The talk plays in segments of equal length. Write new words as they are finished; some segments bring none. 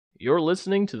You're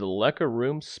listening to the Loecker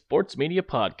Room Sports Media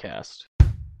Podcast.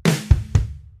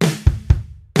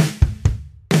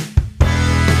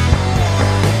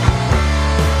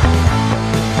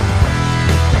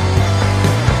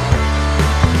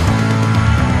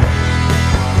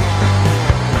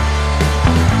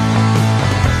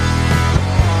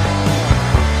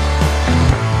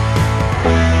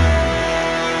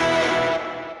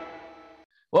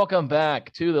 Welcome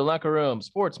back to the Loecker Room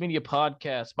Sports Media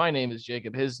Podcast. My name is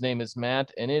Jacob. His name is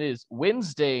Matt, and it is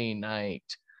Wednesday night,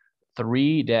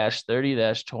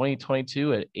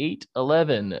 3-30-2022 at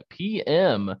 8:11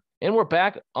 p.m. And we're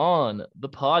back on the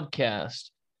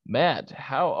podcast. Matt,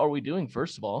 how are we doing,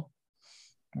 first of all?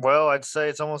 Well, I'd say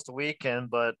it's almost the weekend,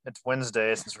 but it's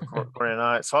Wednesday since we're recording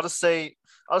tonight. So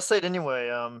I'll say it anyway.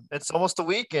 It's almost the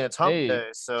weekend. It's hump day.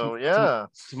 So yeah.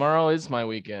 Tomorrow is my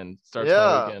weekend. My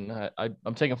weekend.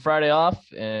 I'm taking Friday off,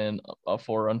 and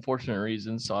for unfortunate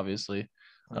reasons, obviously.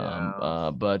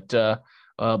 But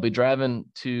I'll be driving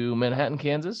to Manhattan,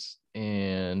 Kansas,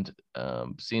 and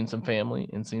seeing some family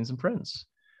and seeing some friends.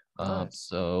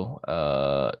 Nice.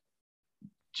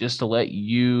 Just to let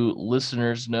you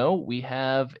listeners know, we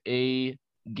have a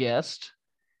guest,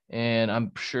 and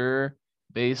I'm sure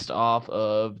based off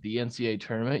of the NCAA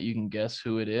tournament, you can guess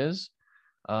who it is.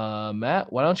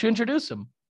 Matt, why don't you introduce him?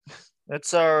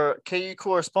 It's our KU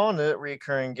correspondent,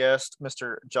 recurring guest,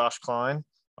 Mr. Josh Klein,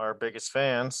 our biggest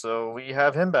fan. So we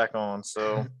have him back on.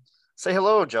 So say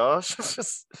hello, Josh.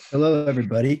 Hello,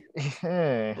 everybody.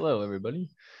 Hey. Hello, everybody.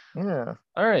 Yeah.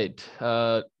 All right,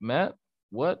 Matt.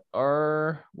 What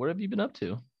have you been up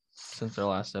to since our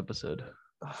last episode?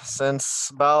 Since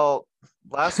about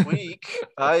last week,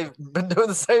 I've been doing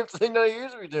the same thing that I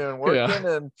usually do, working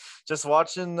and just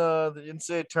watching the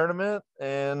NCAA tournament,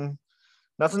 and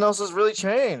nothing else has really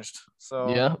changed. So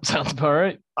yeah, sounds about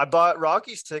right. I bought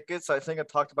Rockies tickets. I think I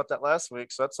talked about that last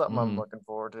week, so that's something I'm looking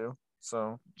forward to.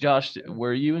 So Josh,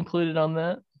 were you included on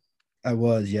that? I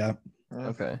was, yeah.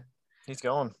 Okay. He's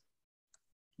going.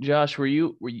 Josh, were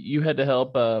you had to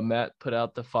help Matt put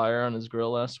out the fire on his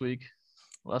grill last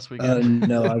weekend?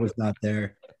 No, I was not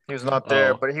there. He was not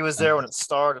there, but he was there when it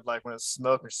started, like when it's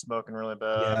smoking really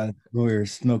bad. Yeah, we were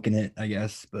smoking it, I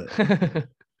guess, but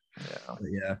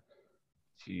yeah.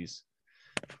 Jeez.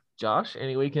 Josh,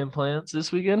 any weekend plans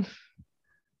this weekend?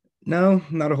 No,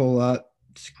 not a whole lot.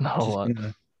 Not a whole lot.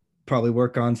 Probably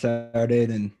work on Saturday,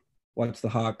 then watch the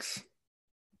Hawks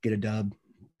get a dub.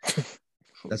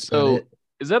 That's about it.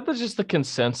 Is that just the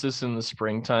consensus in the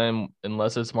springtime,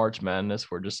 unless it's March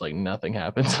Madness, where just like nothing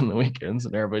happens on the weekends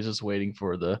and everybody's just waiting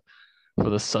for the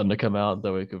sun to come out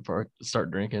that we could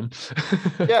start drinking?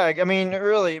 Yeah, I mean,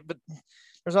 really, but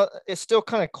it's still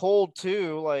kind of cold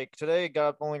too. Like today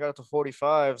only got up to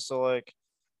 45, so like,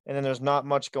 and then there's not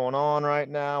much going on right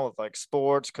now with like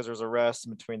sports because there's a rest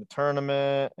in between the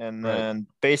tournament, and then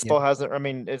baseball hasn't. I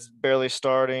mean, it's barely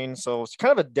starting, so it's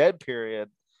kind of a dead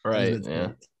period. Right.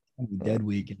 Yeah. Dead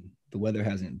week, and the weather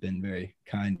hasn't been very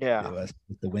kind to us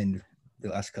with the wind the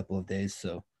last couple of days,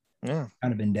 so kind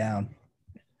of been down.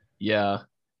 Yeah,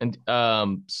 and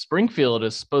Springfield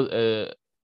is supposed a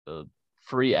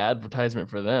free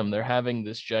advertisement for them. They're having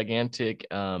this gigantic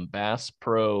Bass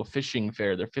Pro fishing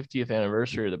fair, their 50th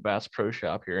anniversary of the Bass Pro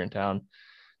Shop here in town.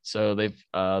 So they've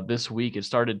this week, it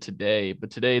started today,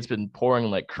 but today it's been pouring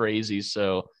like crazy.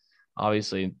 So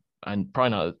obviously, and probably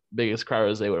not the biggest crowd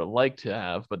as they would have liked to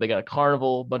have, but they got a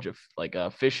carnival, a bunch of like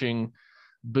fishing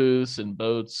booths and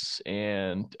boats,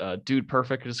 and Dude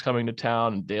Perfect is coming to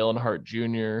town, and Dale Earnhardt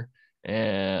Jr.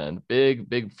 and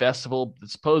big festival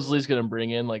that supposedly is going to bring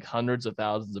in like hundreds of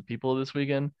thousands of people this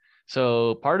weekend.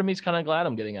 So part of me is kind of glad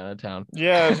I'm getting out of town.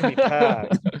 Yeah, it's gonna be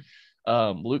packed.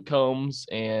 Luke Combs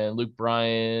and Luke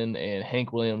Bryan and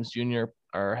Hank Williams Jr.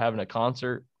 are having a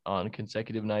concert on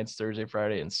consecutive nights, Thursday,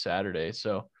 Friday, and Saturday.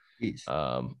 So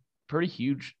pretty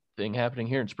huge thing happening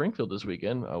here in Springfield this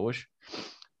weekend.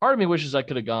 Part of me wishes I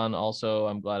could have gone. Also,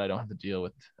 I'm glad I don't have to deal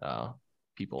with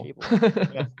people.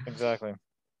 Yeah, exactly.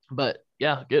 But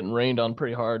yeah, getting rained on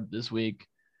pretty hard this week,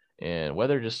 and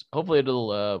weather just hopefully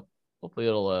it'll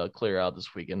clear out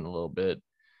this weekend a little bit,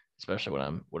 especially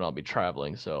when I'll be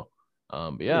traveling. So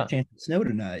but yeah, chance of snow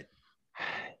tonight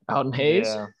out in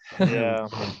Hayes. Yeah.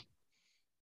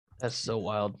 That's so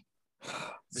wild.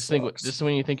 Just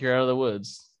when you think you're out of the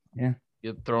woods, you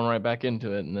get thrown right back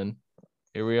into it, and then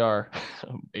here we are,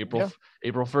 April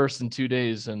 1st in 2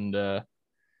 days, and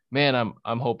man,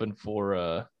 I'm hoping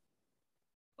for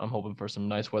some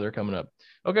nice weather coming up.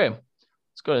 Okay,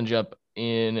 let's go ahead and jump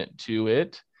into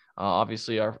it.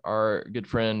 Obviously, our good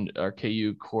friend, our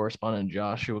KU correspondent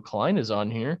Joshua Klein is on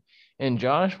here, and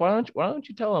Josh, why don't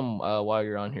you tell him why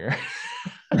you're on here?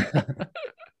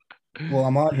 Well,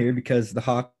 I'm on here because the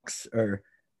Hawks are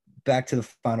back to the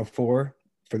Final Four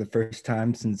for the first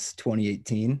time since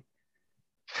 2018.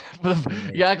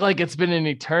 You act like it's been an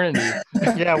eternity.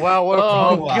 Yeah, wow, what a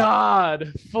problem. Oh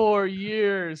God, 4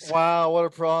 years. Wow, what a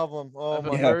problem. Oh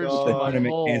my God. God.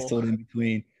 Canceled in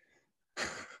between.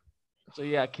 So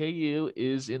yeah, KU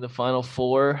is in the Final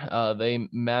Four. They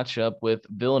match up with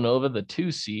Villanova, the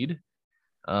 2 seed.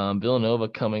 Villanova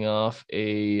coming off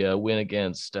a win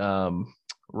against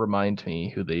remind me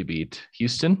who they beat.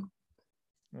 Houston.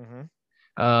 Mm-hmm.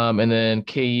 And then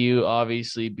KU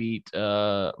obviously beat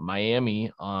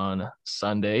Miami on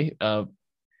Sunday.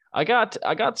 I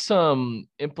got some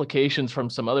implications from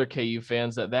some other KU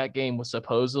fans that game was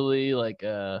supposedly like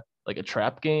a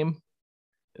trap game.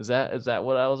 Is that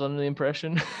what I was under the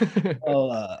impression?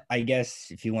 Well, I guess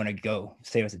if you want to go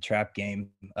say it was a trap game,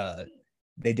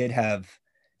 they did have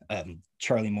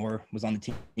Charlie Moore was on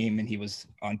the team and he was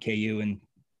on KU in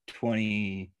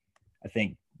 20, I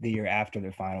think the year after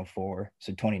their Final Four,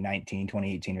 so 2019,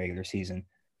 2018 regular season.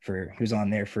 He was on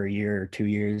there for a year or 2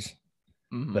 years.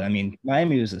 Mm-hmm. But I mean,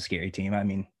 Miami was a scary team. I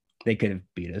mean, they could have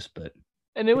beat us, but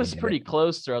it was pretty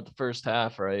close throughout the first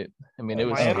half, right? I mean, it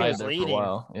was tied there for a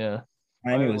while. Yeah,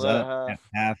 Miami was up at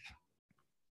half.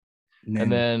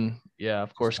 And then yeah,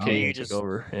 of course, KU took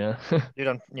over. Yeah,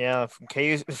 dude,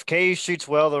 if KU shoots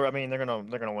well, they're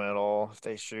gonna win it all if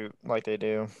they shoot like they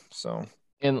do. So,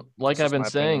 and like I've been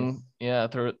saying, yeah,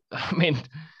 I mean,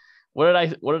 what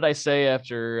did I say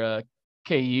after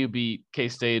KU beat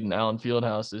K-State and Allen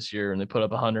Fieldhouse this year, and they put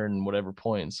up 100 and whatever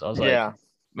points? I was like,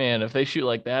 man, if they shoot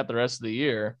like that the rest of the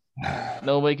year,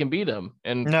 nobody can beat them.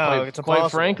 And quite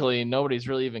frankly, nobody's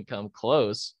really even come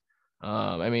close.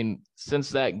 I mean, since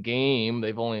that game,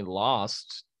 they've only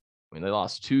lost. I mean, they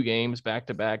lost 2 games back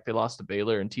to back. They lost to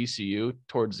Baylor and TCU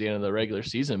towards the end of the regular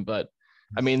season. But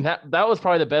I mean, that was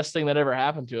probably the best thing that ever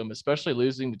happened to them, especially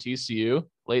losing to TCU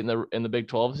late in the Big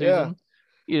 12 season. Yeah.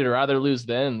 You'd rather lose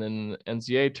then than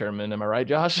NCAA tournament. Am I right,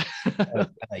 Josh?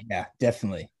 Yeah,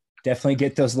 definitely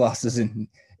get those losses in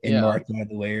March out of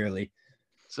the way early.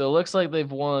 So it looks like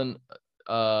they've won,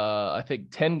 I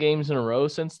think, 10 games in a row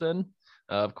since then.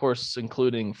 Of course,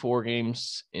 including 4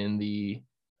 games in the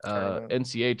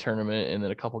NCAA tournament and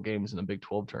then a couple games in the Big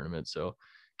 12 tournament. So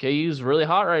KU is really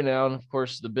hot right now. And of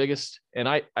course, the biggest, and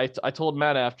I told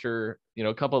Matt after,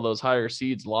 a couple of those higher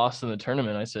seeds lost in the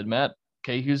tournament, I said, Matt,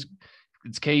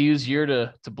 it's KU's year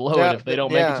to blow it if they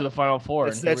don't make it to the Final Four.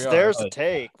 It's theirs to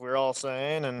take, we're all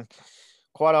saying. And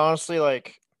quite honestly,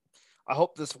 like, I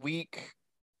hope this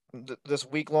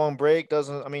week-long break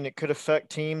doesn't, I mean, it could affect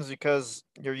teams because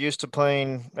you're used to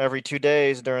playing every 2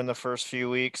 days during the first few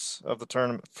weeks of the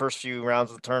tournament, first few rounds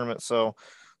of the tournament. So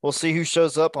we'll see who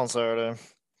shows up on Saturday.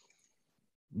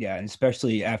 Yeah, and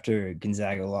especially after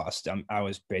Gonzaga lost, I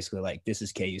was basically like, this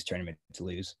is KU's tournament to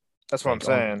lose. That's what I'm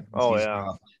saying. Oh,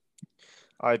 yeah.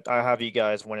 I have you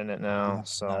guys winning it now.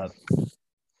 So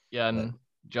yeah, and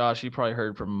Josh, you probably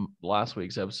heard from last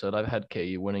week's episode. I've had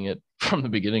KU winning it from the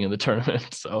beginning of the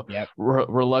tournament. So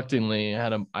reluctantly, I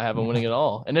have them winning it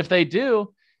all. And if they do,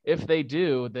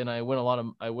 then I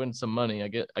win some money. I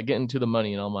get into the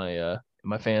money in all my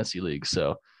fantasy leagues.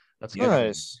 So that's good.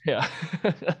 Nice. Yeah.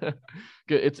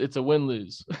 Good. It's a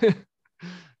win-lose.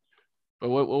 But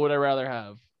what would I rather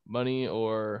have? Money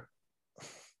or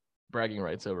bragging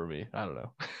rights over me? I don't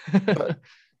know.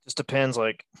 Just depends.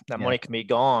 Like that money can be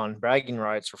gone. Bragging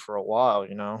rights are for a while,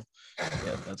 Yeah,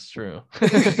 that's true.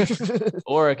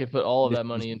 Or I could put all of that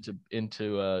money into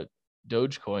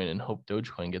Dogecoin and hope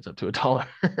Dogecoin gets up to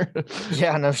 $1.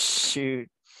 Yeah, no shoot.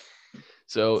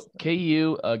 So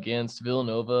KU against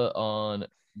Villanova on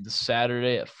the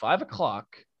Saturday at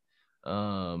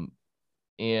 5:00.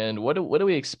 And what do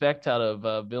we expect out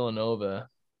of Villanova?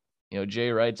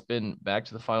 Jay Wright's been back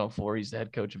to the Final Four. He's the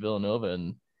head coach of Villanova,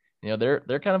 and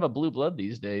they're kind of a blue blood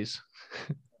these days.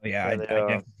 Yeah, I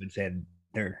definitely would say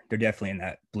they're definitely in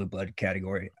that blue blood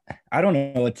category. I don't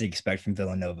know what to expect from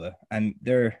Villanova.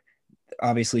 They're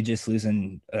obviously just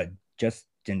losing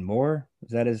Justin Moore.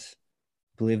 I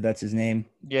believe that's his name.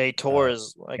 Yeah, he tore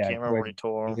I can't remember what he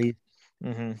tore.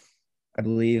 Mm-hmm. I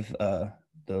believe the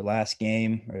last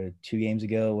game or 2 games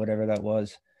ago, whatever that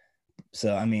was.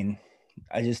 So, I mean,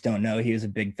 I just don't know. He was a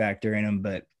big factor in him,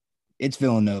 but it's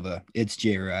Villanova. It's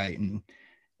Jay Wright. And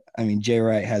I mean, Jay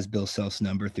Wright has Bill Self's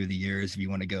number through the years. If you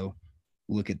want to go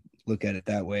look at it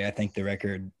that way, I think the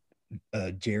record,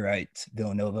 Jay Wright's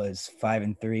Villanova is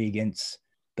 5-3 against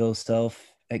Bill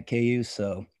Self at KU.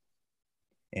 So,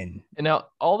 and now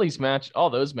all those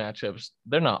matchups,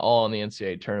 they're not all in the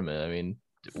NCAA tournament. I mean,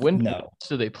 when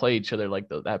do they play each other? Like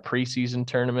that preseason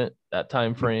tournament, that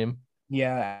time frame?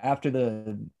 Yeah, after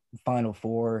the Final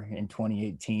Four in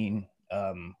 2018.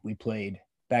 We played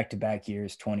back-to-back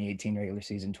years, 2018 regular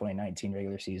season, 2019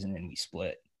 regular season, and we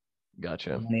split.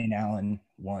 Gotcha. Me and Allen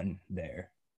won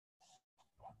there.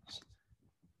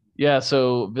 Yeah,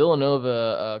 so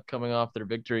Villanova coming off their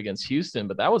victory against Houston,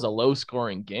 but that was a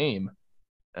low-scoring game.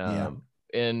 And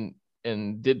I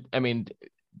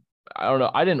don't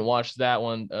know. I didn't watch that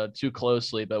one too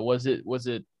closely, but was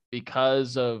it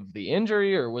because of the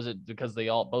injury, or was it because they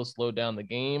all both slowed down the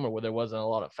game, or where there wasn't a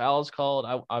lot of fouls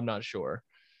called? I'm not sure,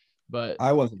 but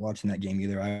I wasn't watching that game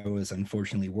either. I was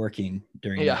unfortunately working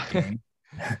during that game.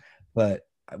 But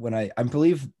when I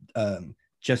believe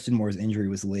Justin Moore's injury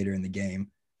was later in the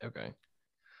game. Okay.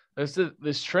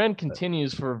 This trend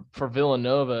continues for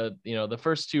Villanova. You know, the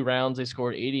first two rounds they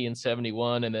scored 80 and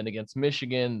 71, and then against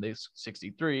Michigan they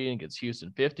 63, and against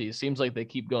Houston 50. It seems like they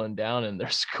keep going down in their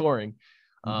scoring.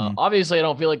 Obviously, I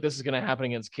don't feel like this is going to happen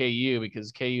against KU,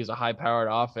 because KU is a high-powered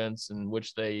offense in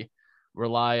which they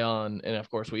rely on, and of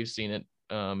course we've seen it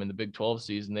in the Big 12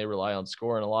 season. They rely on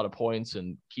scoring a lot of points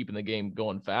and keeping the game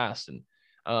going fast.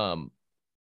 And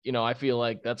you know, I feel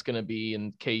like that's going to be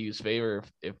in KU's favor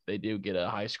if they do get a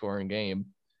high-scoring game.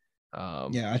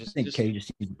 I think KU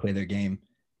just needs to play their game.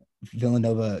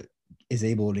 Villanova is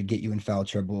able to get you in foul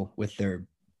trouble with their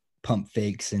pump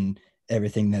fakes and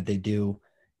everything that they do.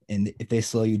 And if they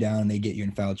slow you down and they get you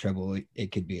in foul trouble,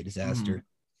 it could be a disaster.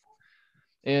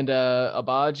 And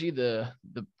Abaji,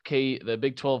 the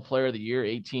Big 12 Player of the Year,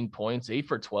 18 points, 8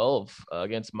 for 12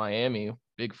 against Miami,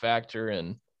 big factor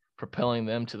in propelling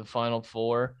them to the Final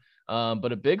Four.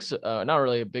 But a big, not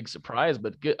really a big surprise,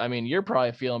 but good. I mean, you're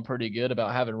probably feeling pretty good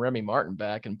about having Remy Martin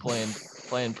back and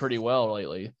playing pretty well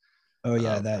lately. Oh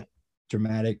yeah, that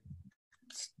dramatic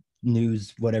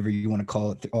news, whatever you want to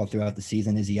call it, all throughout the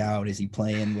season. Is he out? Is he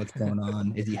playing? What's going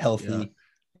on? Is he healthy? Yeah.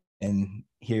 And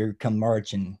here come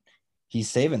March, and he's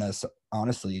saving us.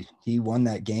 Honestly, he won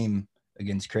that game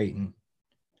against Creighton.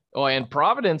 Oh, and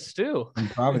Providence too. And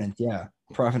Providence, yeah,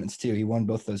 Providence too. He won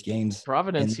both those games.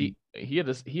 Providence, he had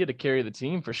to carry the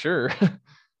team for sure.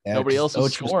 Yeah, nobody else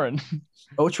was scoring.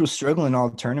 Oach was struggling all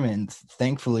tournament. And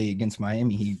thankfully, against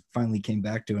Miami, he finally came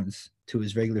back to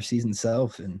his regular season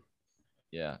self, and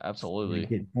yeah, absolutely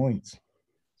get points.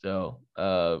 So,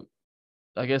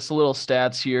 I guess a little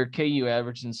stats here. KU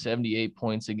averaging 78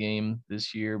 points a game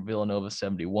this year. Villanova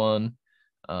 71.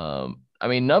 I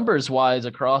mean, numbers wise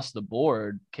across the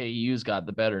board, KU's got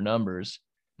the better numbers.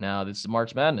 Now this is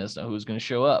March Madness. Now who's going to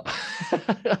show up?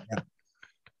 Yeah.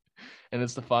 And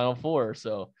it's the Final Four.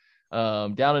 So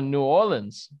down in New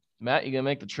Orleans, Matt, you gonna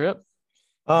make the trip?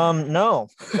 No,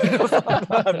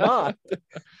 I'm not.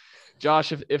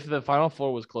 Josh, if the Final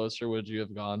Four was closer, would you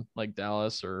have gone, like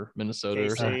Dallas or Minnesota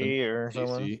KC or something? Or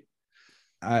someone?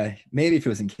 Maybe if it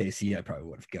was in KC, I probably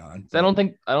would have gone. I don't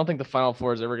think the Final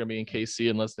Four is ever going to be in KC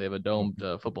unless they have a domed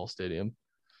football stadium.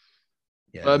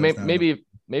 Yeah, but maybe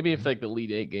if like the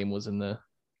Elite Eight game was in the.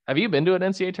 Have you been to an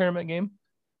NCAA tournament game?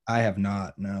 I have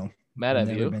not. No. Matt, have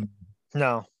you?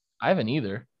 No, I haven't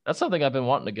either. That's something I've been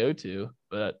wanting to go to.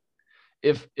 But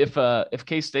if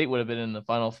K-State would have been in the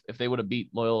final, if they would have beat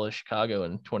Loyola Chicago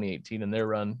in 2018 in their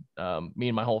run, me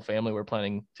and my whole family were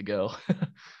planning to go.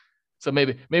 So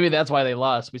maybe that's why they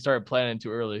lost. We started planning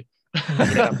too early.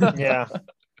 Yeah.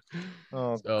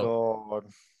 Oh, God.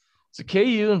 So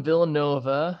KU and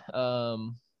Villanova.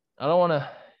 I don't want to.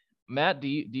 Matt, do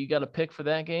you got a pick for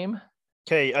that game?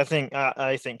 I think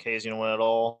K is gonna win it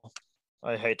all.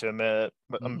 I hate to admit it,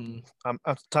 but I'm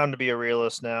time to be a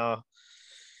realist now.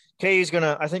 KU's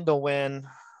gonna. I think they'll win.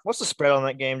 What's the spread on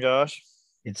that game, Josh?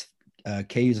 It's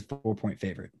KU's a 4-point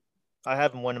favorite. I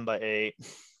have them winning by 8.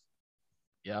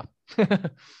 Yeah.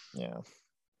 Yeah.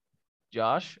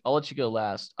 Josh, I'll let you go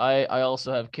last. I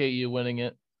also have KU winning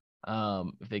it.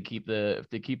 If they keep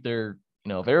their,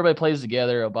 if everybody plays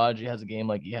together, Abaji has a game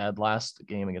like he had last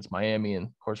game against Miami, and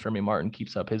of course Remy Martin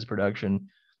keeps up his production,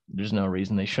 there's no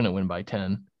reason they shouldn't win by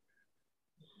 10.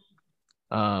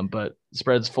 But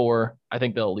spread's 4. I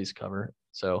think they'll at least cover.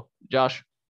 So, Josh.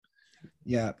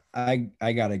 Yeah, I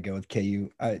gotta go with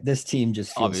KU. This team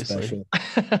just feels Obviously. special.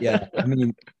 Yeah, I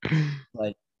mean,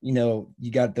 like,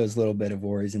 you got those little bit of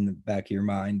worries in the back of your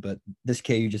mind, but this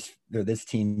team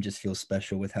just feels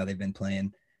special with how they've been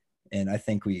playing, and I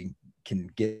think we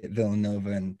can get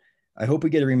Villanova, and I hope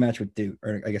we get a rematch with Duke,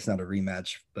 or I guess not a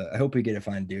rematch, but I hope we get to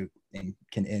find Duke and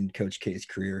can end Coach K's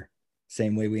career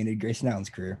same way we ended Grayson Allen's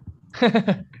career.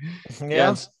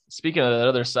 Yeah. Speaking of that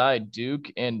other side,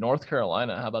 Duke and North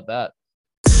Carolina, how about that?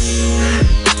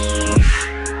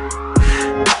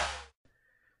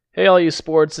 Hey, all you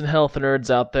sports and health nerds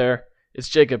out there. It's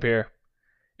Jacob here.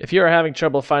 If you are having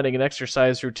trouble finding an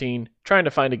exercise routine, trying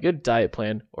to find a good diet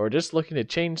plan, or just looking to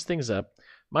change things up,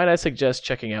 might I suggest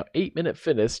checking out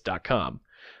 8minutefitness.com.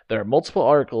 There are multiple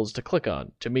articles to click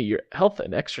on to meet your health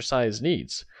and exercise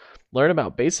needs. Learn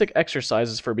about basic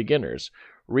exercises for beginners,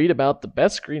 read about the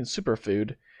best green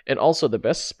superfood, and also the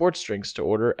best sports drinks to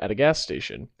order at a gas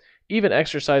station, even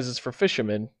exercises for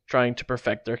fishermen trying to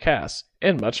perfect their casts,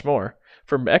 and much more.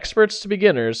 From experts to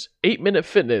beginners, 8-Minute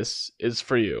Fitness is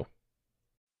for you.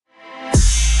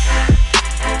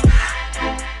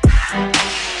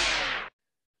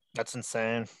 That's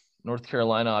insane. North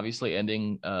Carolina obviously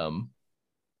ending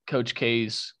Coach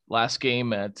K's last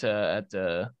game at what's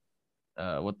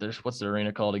the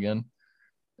arena called again?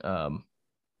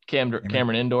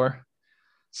 Cameron Indoor.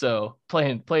 So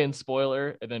playing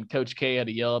spoiler, and then Coach K had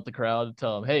to yell at the crowd to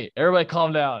tell him, "Hey, everybody,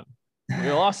 calm down. We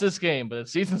lost this game, but the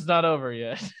season's not over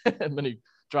yet." And then he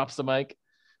drops the mic.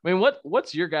 I mean,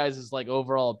 what's your guys' like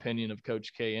overall opinion of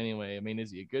Coach K anyway? I mean, is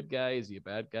he a good guy? Is he a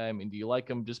bad guy? I mean, do you like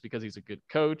him just because he's a good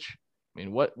coach? I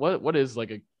mean, what is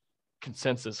like a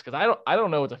consensus? Because I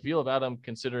don't know what to feel about him,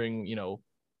 considering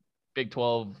Big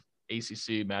 12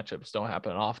 ACC matchups don't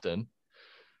happen often.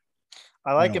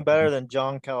 I like him better than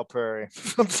John Calipari.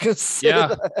 I'm just gonna say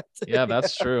that. Yeah,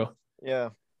 that's true. Yeah.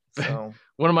 So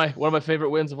one of my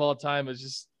favorite wins of all time is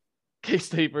just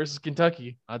K-State versus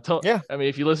Kentucky. I mean,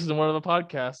 if you listen to one of the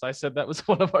podcasts, I said that was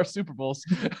one of our Super Bowls.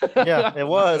 Yeah, it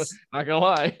was. Not gonna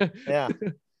lie. Yeah.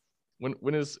 When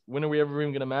are we ever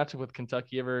even gonna match up with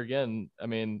Kentucky ever again? I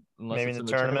mean, unless maybe it's in in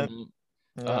the the tournament.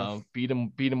 Yeah.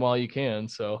 Beat them while you can.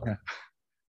 So, yeah.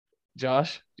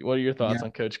 Josh, what are your thoughts on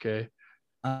Coach K?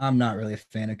 I'm not really a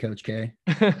fan of Coach K.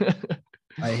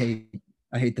 I hate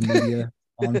the media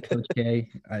on Coach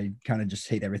K. I kind of just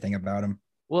hate everything about him.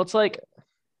 Well, it's like,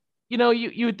 you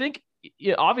would think,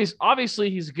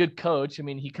 obviously he's a good coach. I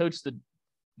mean, he coached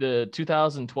the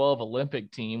 2012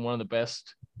 Olympic team, one of the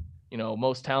best,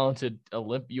 most talented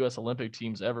U.S. Olympic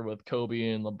teams ever, with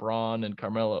Kobe and LeBron and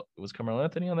Carmelo. Was Carmelo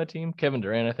Anthony on that team? Kevin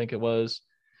Durant, I think it was.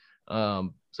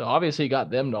 So obviously he got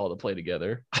them to all to play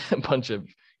together, a bunch of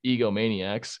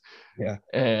egomaniacs. Yeah.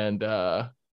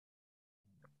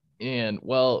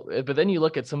 But then you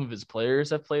look at some of his players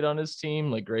that played on his team,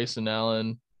 like Grayson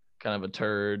Allen, kind of a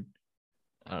turd.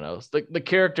 I don't know. It's the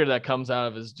character that comes out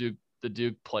of the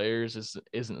Duke players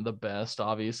isn't the best,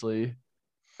 obviously.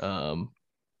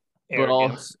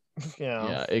 Arrogance.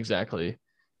 Yeah, exactly.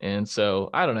 And so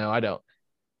I don't know. I don't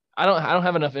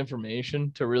have enough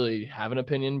information to really have an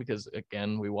opinion, because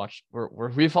again, we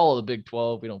follow the Big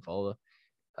 12. We don't follow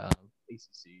the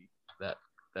ACC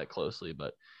that closely.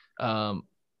 But do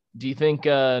you think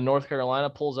North Carolina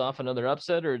pulls off another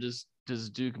upset, or does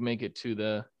Duke make it to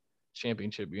the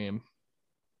championship game?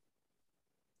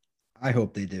 I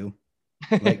hope they do.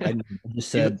 Like I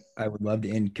just said, I would love to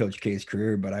end Coach K's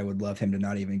career, but I would love him to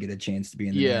not even get a chance to be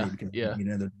in the Natty, because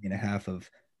another year and a half of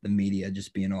the media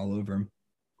just being all over him.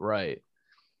 Right.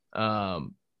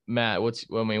 Matt, what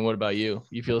about you?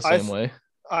 You feel the same way?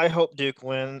 I hope Duke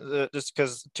wins, just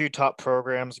because two of the top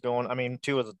programs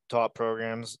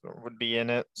would be in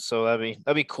it, so that'd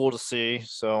be cool to see.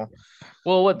 So,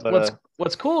 well,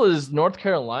 what's cool is North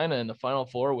Carolina in the Final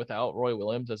Four without Roy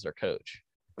Williams as their coach.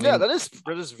 I mean, that is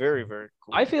very, very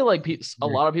cool. I feel like a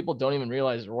lot of people don't even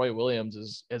realize Roy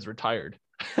Williams is retired.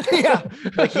 Yeah,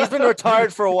 like he's been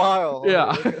retired for a while.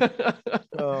 Yeah.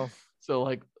 So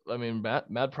like, I mean,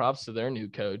 mad props to their new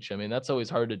coach. I mean, that's always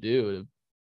hard to do,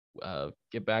 to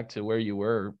get back to where you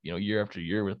were, year after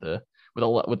year with a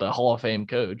Hall of Fame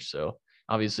coach. So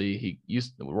obviously he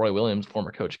used Roy Williams,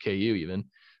 former coach KU even.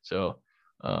 So,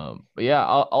 but yeah,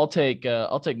 I'll take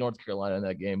North Carolina in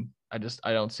that game. I don't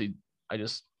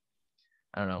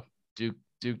know. Duke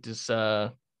just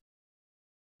I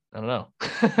don't know.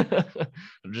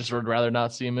 Just would rather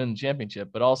not see him in the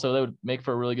championship, but also that would make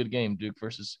for a really good game, Duke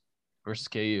versus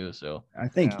KU. So I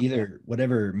think either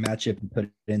whatever matchup you put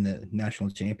in the national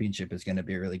championship is going to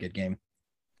be a really good game.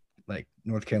 Like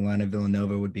North Carolina,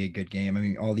 Villanova would be a good game. I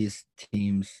mean, all these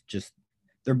teams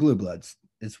they're blue bloods.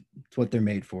 It's what they're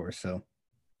made for. So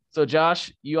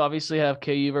Josh, you obviously have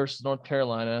KU versus North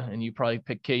Carolina, and you probably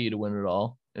pick KU to win it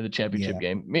all in the championship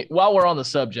game. While we're on the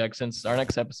subject, since our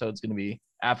next episode is going to be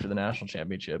after the national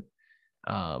championship,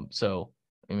 so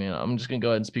I mean, I'm just gonna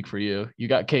go ahead and speak for you. You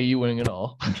got KU winning it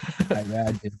all.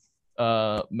 I did.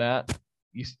 Matt,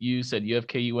 you said you have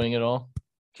KU winning it all.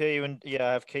 KU I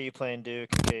have KU playing Duke.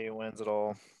 KU wins it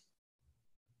all.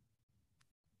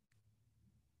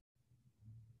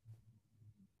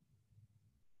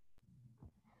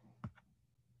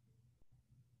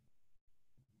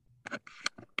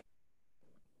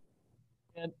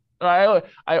 And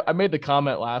I made the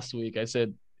comment last week. I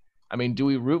said, I mean, do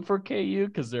we root for KU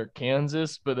because they're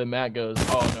Kansas? But then Matt goes,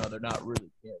 "Oh no, they're not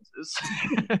really Kansas."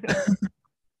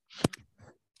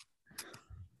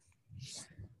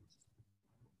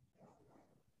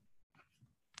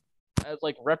 As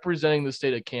like representing the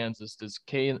state of Kansas, does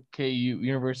KU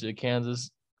University of Kansas,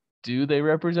 do they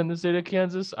represent the state of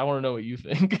Kansas? I want to know what you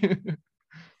think.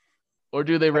 Or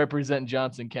do they represent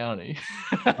Johnson County?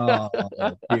 Oh,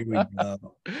 here we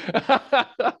go.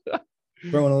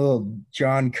 Throwing a little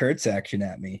John Kurtz action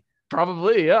at me.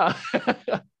 Probably, yeah.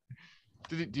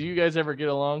 Did you guys ever get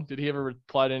along? Did he ever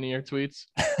reply to any of your tweets?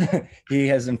 He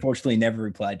has unfortunately never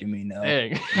replied to me. No,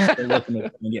 Dang. I'm still looking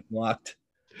to get blocked.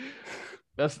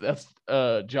 That's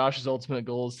Josh's ultimate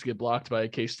goal is to get blocked by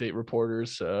K-State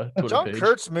reporters. Twitter John page.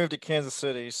 Kurtz moved to Kansas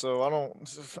City, so I don't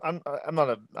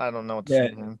know what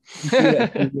to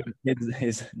Yeah. say.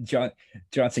 His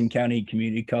Johnson County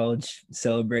Community College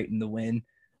celebrating the win.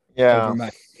 Yeah. Over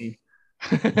Miami.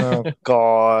 Oh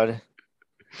God.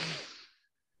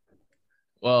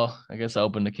 Well, I guess I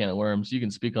opened a can of worms. You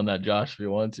can speak on that, Josh, if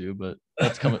you want to, but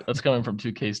that's coming from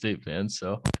two K-State fans.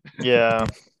 So yeah,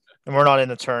 and we're not in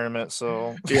the tournament,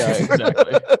 so yeah,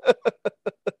 exactly.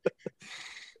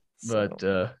 But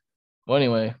well,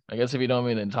 anyway, I guess if you don't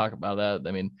mean to talk about that,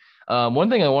 I mean, one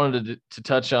thing I wanted to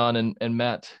touch on, and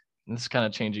Matt, and this is kind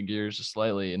of changing gears just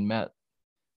slightly, and Matt,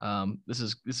 this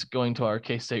is going to our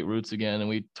K-State roots again, and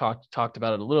we talked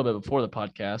about it a little bit before the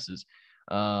podcast.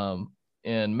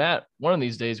 And Matt, one of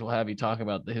these days we'll have you talk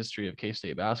about the history of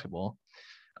K-State basketball.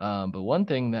 But one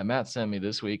thing that Matt sent me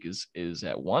this week is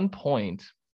at one point,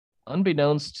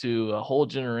 unbeknownst to a whole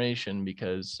generation,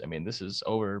 because I mean this is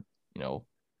over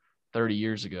 30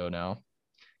 years ago now,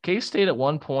 K-State at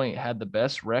one point had the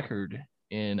best record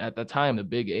at the time, the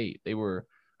Big Eight. They were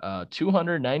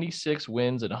 296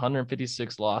 wins and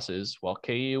 156 losses, while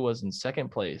KU was in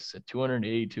second place at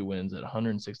 282 wins and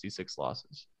 166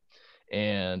 losses.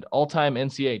 And all-time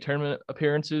NCAA tournament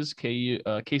appearances,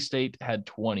 K-State had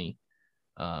 20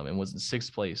 and was in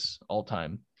sixth place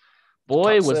all-time.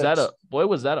 Boy, was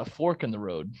that a fork in the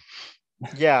road.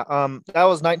 Yeah, that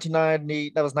was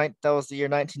 1990. That was the year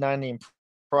 1990 and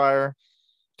prior.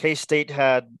 K-State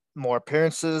had more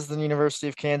appearances than University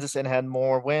of Kansas and had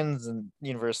more wins than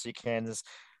University of Kansas.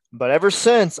 But ever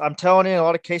since, I'm telling you, a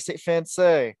lot of K-State fans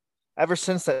say, ever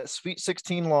since that Sweet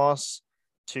 16 loss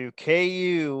to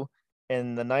KU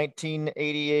in the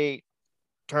 1988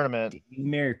 tournament,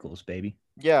 miracles, baby.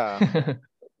 Yeah,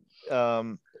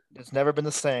 it's never been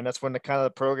the same. That's when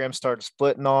the program started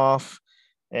splitting off,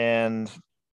 and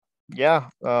yeah,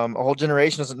 a whole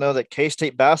generation doesn't know that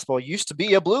K-State basketball used to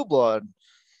be a blue blood.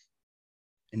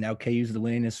 And now KU's the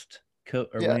winningest. That's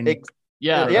another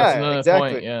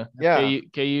exactly. point. Yeah.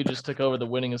 KU just took over the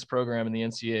winningest program in the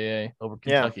NCAA over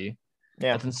Kentucky.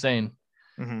 Yeah. That's insane.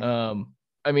 Mm-hmm.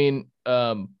 I mean,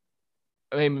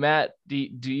 Matt, do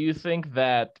you think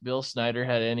that Bill Snyder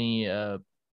had any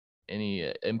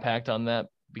impact on that?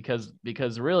 Because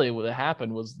really what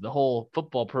happened was the whole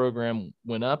football program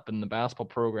went up and the basketball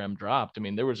program dropped. I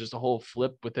mean, there was just a whole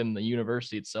flip within the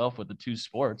university itself with the two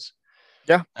sports.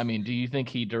 Yeah. I mean, do you think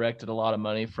he directed a lot of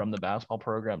money from the basketball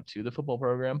program to the football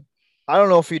program? I don't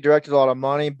know if he directed a lot of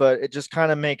money, but it just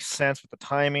kind of makes sense with the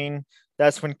timing.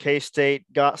 That's when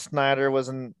K-State got Snyder, was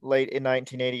in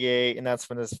 1988, and that's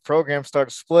when this program started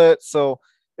to split. So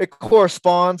it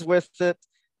corresponds with it.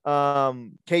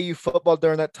 KU football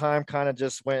during that time kind of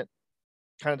just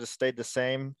stayed the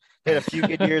same. They had a few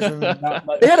good years KU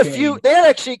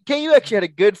actually had a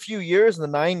good few years in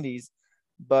the 90s,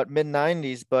 but mid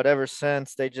 90s, but ever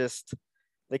since they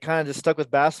kind of just stuck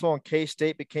with basketball, and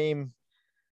K-State became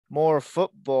more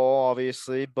football,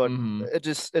 obviously, but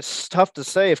it's tough to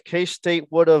say. If K-State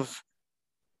would have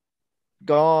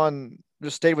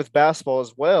just stayed with basketball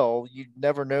as well, you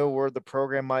never know where the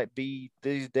program might be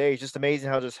these days. Just amazing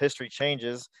how this history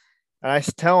changes. And I'm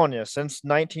telling you, since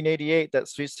 1988, that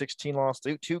Sweet 16 loss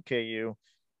to KU,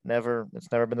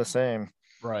 it's never been the same.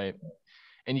 Right.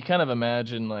 And you kind of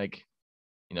imagine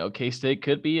K-State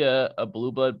could be a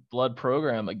blue blood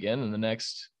program again in the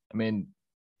next,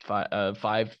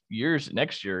 5 years,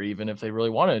 next year, even if they really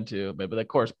wanted to. But of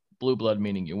course, blue blood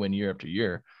meaning you win year after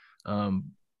year.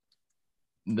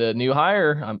 The new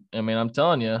hire, I'm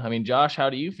telling you, Josh, how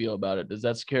do you feel about it? Does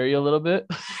that scare you a little bit?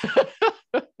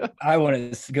 I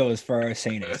want to go as far as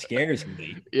saying it scares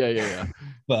me. Yeah.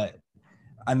 But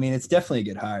it's definitely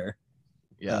a good hire.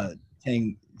 Yeah.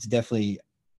 Tang is definitely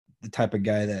the type of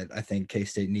guy that I think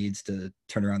K-State needs to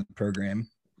turn around the program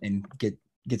and get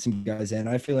some guys in.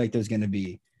 I feel like there's going to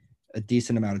be a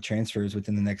decent amount of transfers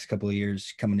within the next couple of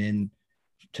years coming in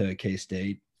to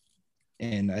K-State.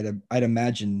 And I'd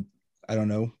imagine, I don't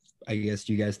know, I guess,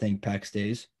 do you guys think Pack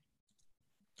stays?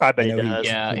 I bet I he know he- does.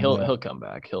 Yeah, Yeah. he'll come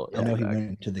back. He'll I know come he back.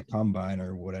 went to the combine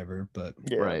or whatever, but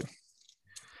Yeah. Right.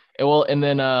 Well, and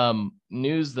then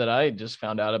news that I just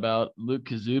found out about: Luke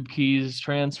Kazubke's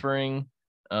transferring,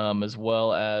 as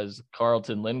well as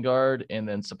Carlton Lingard, and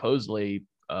then supposedly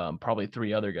probably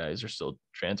 3 other guys are still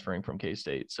transferring from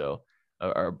K-State. So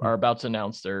are about to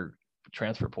announce their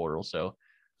transfer portal. So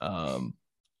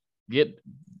get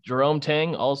Jerome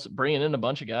Tang also bringing in a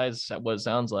bunch of guys. What it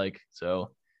sounds like.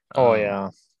 So Oh yeah.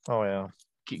 Oh yeah.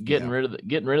 getting rid of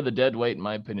the dead weight, in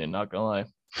my opinion. Not gonna lie.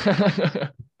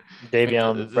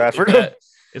 Davion Bradford.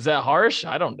 Is that harsh?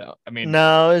 I don't know. I mean,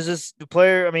 no, it's just the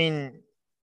player. I mean,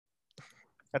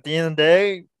 at the end of the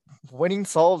day, winning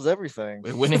solves everything.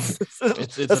 winning. It's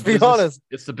Let's be business, honest.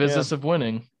 It's the business of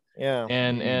winning. Yeah.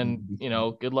 And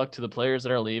good luck to the players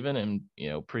that are leaving, and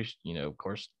of course, you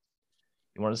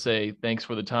want to say thanks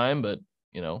for the time, but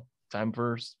time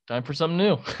for something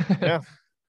new. Yeah.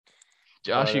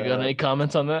 Josh, you got any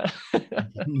comments on that?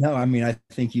 no, I mean, I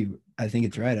think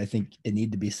it's right. I think it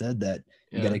need to be said that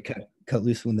you got to cut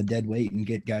loose from the dead weight and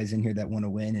get guys in here that want to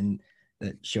win and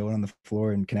that show it on the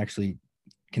floor and can actually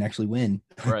win.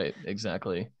 Right.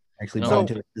 Exactly. Actually buy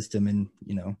into the system and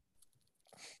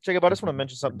Jacob, I just want to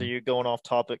mention something to you going off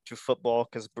topic to football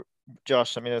because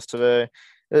Josh sent me this today.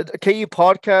 KU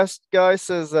podcast guy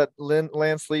says that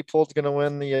Lance Leipold's going to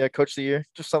win the Coach of the Year,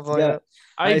 just something like that.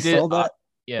 I saw that.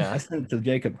 Yeah, I sent it to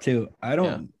Jacob too. I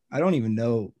don't even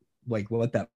know like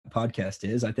what that podcast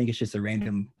is. I think it's just a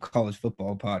random college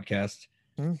football podcast.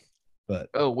 But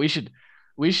we should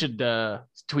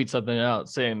tweet something out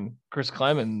saying Chris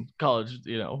Kleiman college,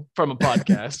 from a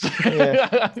podcast,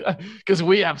 because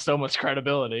we have so much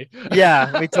credibility.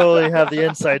 Yeah, we totally have the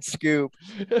inside scoop.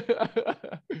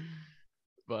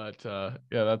 But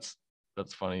that's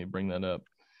funny you bring that up.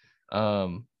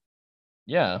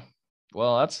 Yeah.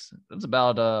 Well, that's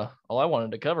about all I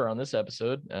wanted to cover on this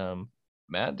episode.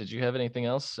 Matt, did you have anything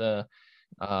else?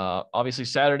 Obviously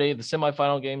Saturday, the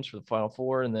semifinal games for the Final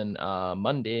Four, and then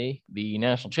Monday, the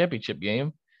national championship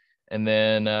game. And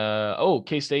then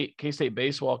K-State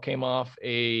baseball came off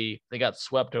they got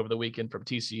swept over the weekend from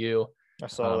TCU. I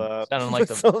saw that. Sounded like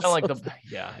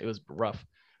it was rough.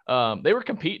 They were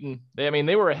competing.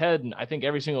 They were ahead in I think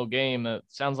every single game. It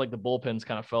sounds like the bullpens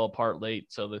kind of fell apart late,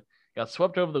 so they got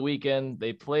swept over the weekend.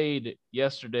 They played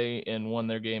yesterday and won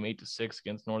their game 8-6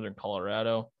 against Northern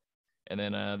Colorado, and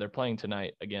then they're playing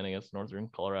tonight again against Northern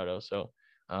Colorado. So,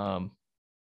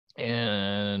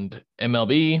 and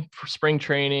MLB for spring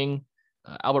training,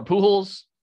 Albert Pujols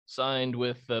signed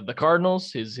with the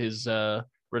Cardinals. His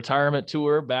retirement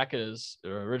tour back at his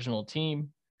original team.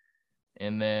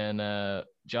 And then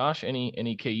Josh,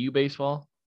 any KU baseball?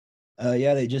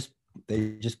 Yeah, they just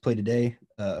played today.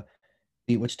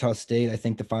 Beat Wichita State. I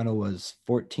think the final was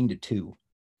 14-2.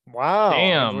 Wow.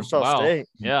 Damn. Wichita State.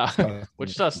 Yeah.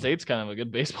 Wichita State's kind of a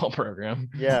good baseball program.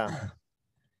 Yeah.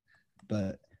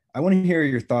 But I want to hear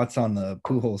your thoughts on the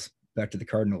Pujols back to the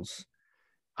Cardinals.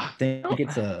 I think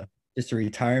it's just a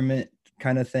retirement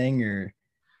kind of thing, or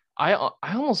I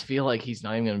almost feel like he's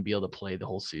not even going to be able to play the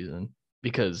whole season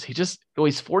because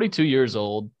he's 42 years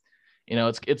old.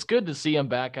 It's good to see him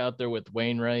back out there with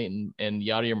Wainwright and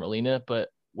Yadier Molina, but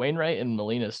Wainwright and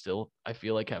Molina still, I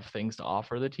feel like, have things to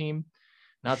offer the team.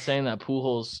 Not saying that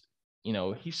Pujols,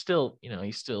 he's still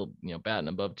batting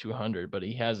above 200, but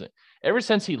he hasn't, ever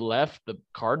since he left the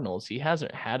Cardinals, he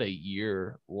hasn't had a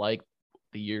year like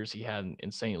the years he had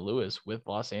in St. Louis with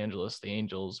Los Angeles, the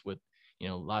Angels, with,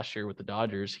 last year with the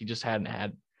Dodgers. He just hadn't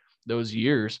had those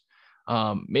years.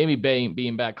 Maybe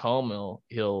being back home,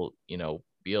 he'll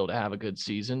be able to have a good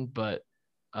season, but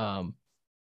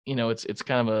it's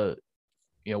kind of a,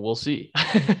 we'll see.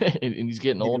 And he's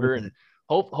getting older, and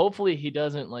hopefully he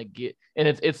doesn't get. And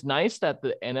it's nice that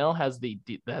the NL has the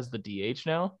DH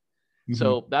now,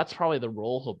 so that's probably the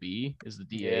role he'll be, is the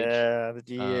DH. Yeah,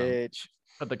 the DH.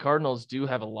 But the Cardinals do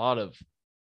have a lot of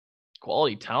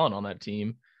quality talent on that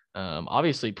team.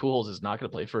 Obviously, Pujols is not going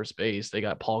to play first base. They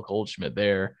got Paul Goldschmidt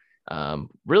there.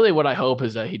 Really, what I hope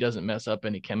is that he doesn't mess up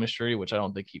any chemistry, which I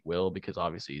don't think he will, because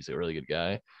obviously he's a really good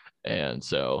guy. And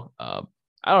so I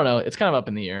don't know. It's kind of up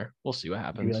in the air. We'll see what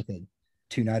happens. Maybe like a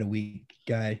 2-night-a-week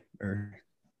guy, or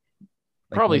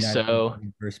like probably so.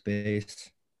 First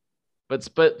base.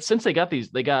 But since they got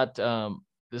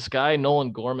this guy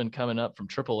Nolan Gorman coming up from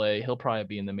AAA, he'll probably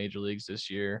be in the major leagues this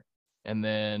year. And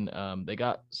then they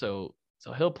got so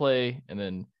he'll play, and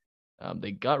then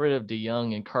they got rid of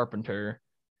DeYoung and Carpenter.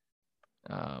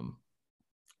 I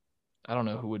don't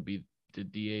know who would be the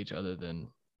DH other than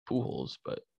Pujols,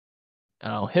 but I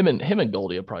don't know, him and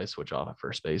Goldie will probably switch off at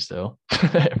first base though.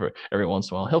 every once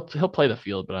in a while. He'll play the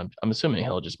field, but I'm assuming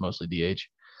he'll just mostly DH.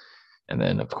 And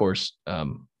then of course,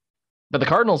 but the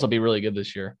Cardinals will be really good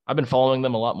this year. I've been following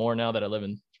them a lot more now that I live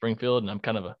in Springfield, and I'm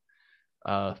kind of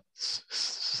a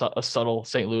subtle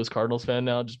St. Louis Cardinals fan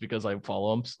now, just because I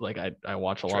follow them. Like I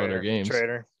watch a lot of their games.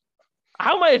 Trader.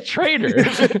 How am I a traitor?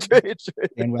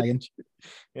 Bandwagon.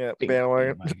 Yeah,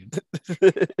 bandwagon.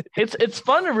 It's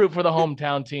fun to root for the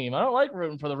hometown team. I don't like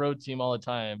rooting for the road team all the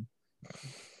time.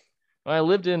 When I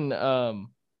lived in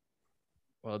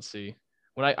let's see.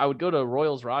 When I would go to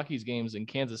Royals Rockies games in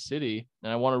Kansas City,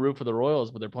 and I want to root for the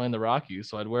Royals, but they're playing the Rockies,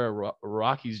 so I'd wear a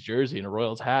Rockies jersey and a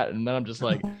Royals hat, and then I'm just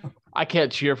like, I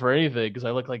can't cheer for anything because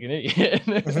I look like an idiot.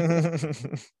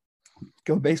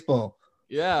 Go baseball.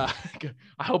 Yeah,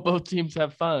 I hope both teams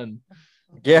have fun.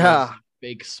 Yeah,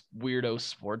 Fake weirdo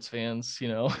sports fans,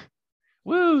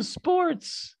 Woo,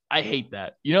 sports. I hate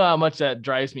that. You know how much that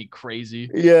drives me crazy.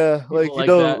 Yeah,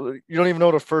 People you don't even know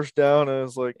what a first down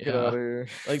is. Like, get out of here.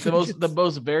 Like the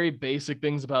most very basic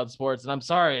things about sports. And I'm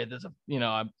sorry, there's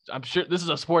I'm sure this is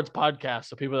a sports podcast,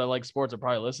 so people that like sports are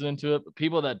probably listening to it. But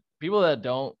people that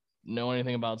don't know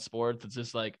anything about sports, it's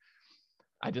just like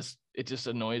it just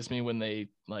annoys me when they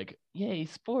like, yay,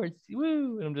 sports,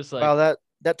 woo. And I'm just like, wow,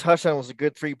 that touchdown was a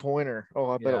good 3-pointer.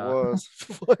 Oh, I bet it was.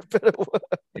 I bet it was.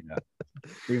 Yeah,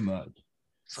 pretty much.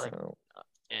 It's like,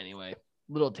 anyway,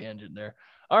 little tangent there.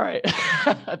 All right.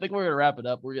 I think we're gonna wrap it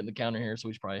up. We're getting the counter here, so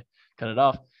we should probably cut it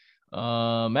off.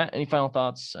 Matt, any final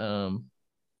thoughts on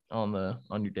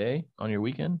your day, on your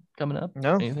weekend coming up?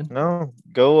 No, anything? No.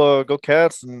 Go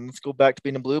Cats, and let's go back to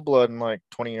being a blue blood in like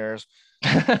 20 years.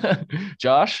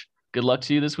 Josh, good luck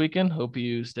to you this weekend. Hope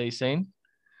you stay sane.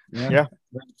 Yeah.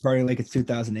 Party like it's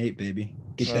 2008, baby.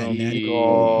 Get that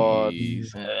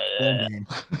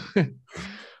God.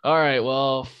 All right.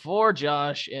 Well, for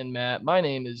Josh and Matt, my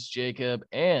name is Jacob,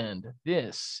 and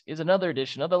this is another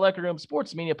edition of the Loecker Room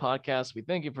Sports Media Podcast. We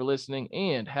thank you for listening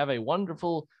and have a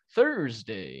wonderful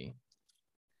Thursday.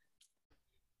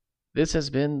 This has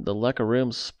been the Loecker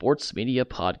Room Sports Media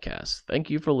Podcast.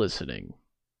 Thank you for listening.